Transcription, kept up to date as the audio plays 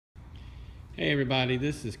Hey everybody,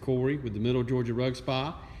 this is Corey with the Middle Georgia Rug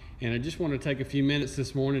Spa, and I just want to take a few minutes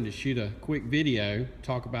this morning to shoot a quick video,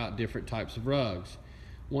 talk about different types of rugs.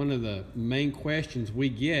 One of the main questions we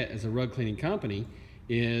get as a rug cleaning company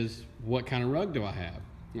is, what kind of rug do I have?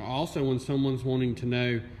 Also, when someone's wanting to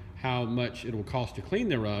know how much it will cost to clean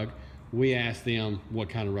their rug, we ask them what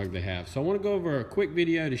kind of rug they have. So I want to go over a quick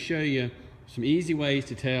video to show you some easy ways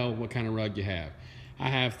to tell what kind of rug you have. I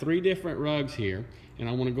have 3 different rugs here, and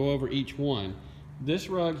I want to go over each one. This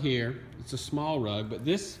rug here, it's a small rug, but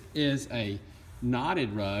this is a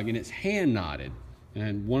knotted rug, and it's hand knotted.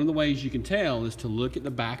 And one of the ways you can tell is to look at the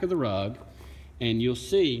back of the rug, and you'll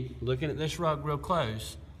see, looking at this rug real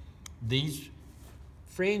close, these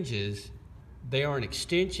fringes, they are an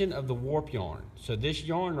extension of the warp yarn. So this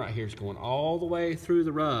yarn right here is going all the way through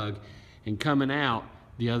the rug and coming out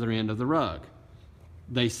the other end of the rug.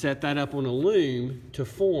 They set that up on a loom to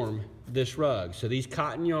form this rug. So these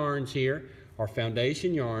cotton yarns here are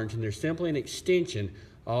foundation yarns, and they're simply an extension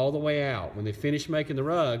all the way out. When they finish making the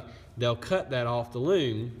rug, they'll cut that off the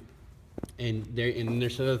loom, and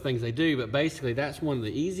there's some other things they do, but basically that's one of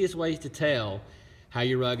the easiest ways to tell how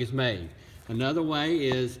your rug is made. Another way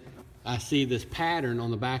is, I see this pattern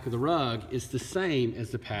on the back of the rug is the same as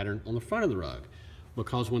the pattern on the front of the rug,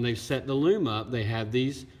 because when they set the loom up, they have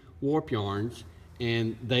these warp yarns,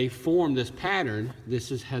 and they form this pattern.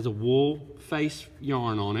 This has a wool face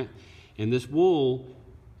yarn on it, and this wool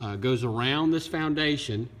goes around this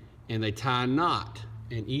foundation, and they tie a knot.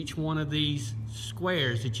 And each one of these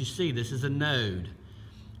squares that you see, this is a node,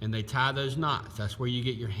 and they tie those knots. That's where you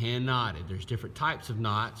get your hand knotted. There's different types of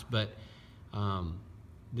knots, but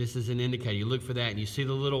this is an indicator. You look for that, and you see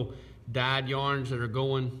the little dyed yarns that are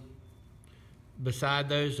going beside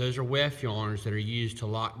those are weft yarns that are used to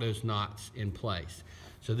lock those knots in place.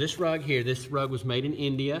 So this rug here, this rug was made in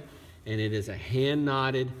India, and it is a hand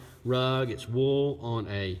knotted rug. It's wool on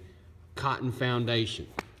a cotton foundation.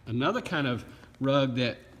 Another kind of rug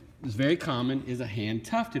that is very common is a hand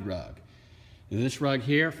tufted rug. And this rug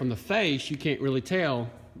here, from the face, you can't really tell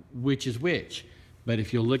which is which. But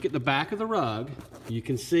if you look at the back of the rug, you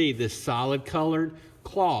can see this solid colored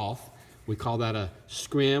cloth. We call that a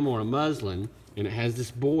scrim or a muslin, and it has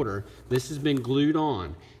this border. This has been glued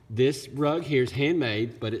on. This rug here is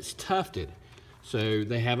handmade, but it's tufted. So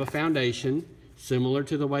they have a foundation similar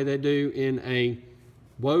to the way they do in a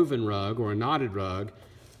woven rug or a knotted rug,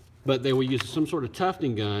 but they will use some sort of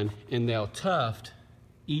tufting gun, and they'll tuft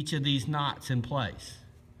each of these knots in place.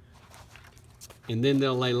 And then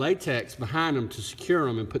they'll lay latex behind them to secure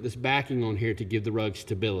them and put this backing on here to give the rug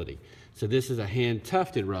stability. So this is a hand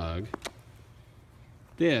tufted rug.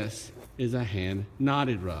 This is a hand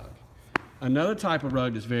knotted rug. Another type of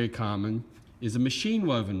rug that's very common is a machine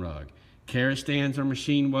woven rug. Kara stands are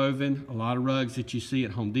machine woven. A lot of rugs that you see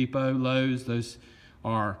at Home Depot, Lowe's, those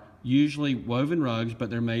are usually woven rugs,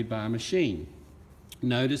 but they're made by a machine.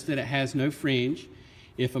 Notice that it has no fringe.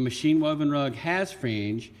 If a machine woven rug has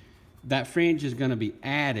fringe, that fringe is going to be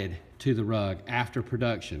added to the rug after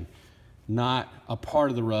production, not a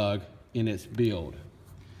part of the rug in its build.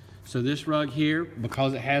 So this rug here,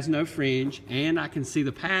 because it has no fringe and I can see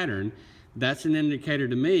the pattern, that's an indicator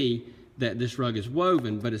to me that this rug is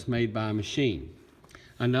woven, but it's made by a machine.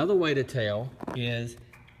 Another way to tell is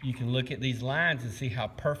you can look at these lines and see how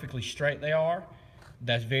perfectly straight they are.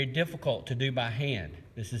 That's very difficult to do by hand.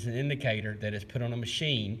 This is an indicator that it's put on a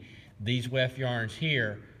machine. These weft yarns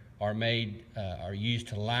here are used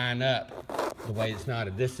to line up the way it's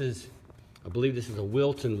knotted. This is, I believe this is a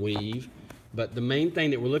Wilton weave, but the main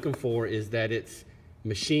thing that we're looking for is that it's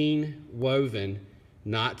machine woven,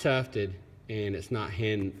 not tufted, and it's not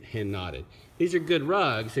hand knotted. These are good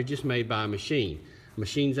rugs, they're just made by a machine. The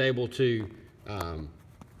machine's able to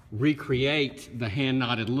recreate the hand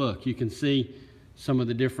knotted look. You can see some of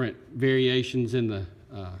the different variations in the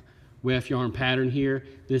weft yarn pattern here.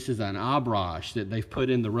 This is an abrage that they've put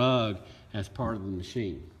in the rug as part of the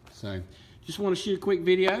machine. So just want to shoot a quick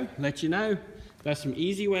video, let you know that's some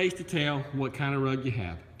easy ways to tell what kind of rug you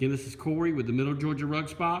have. Again, this is Corey with the Middle Georgia Rug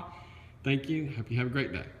Spa. Thank you. Hope you have a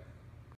great day.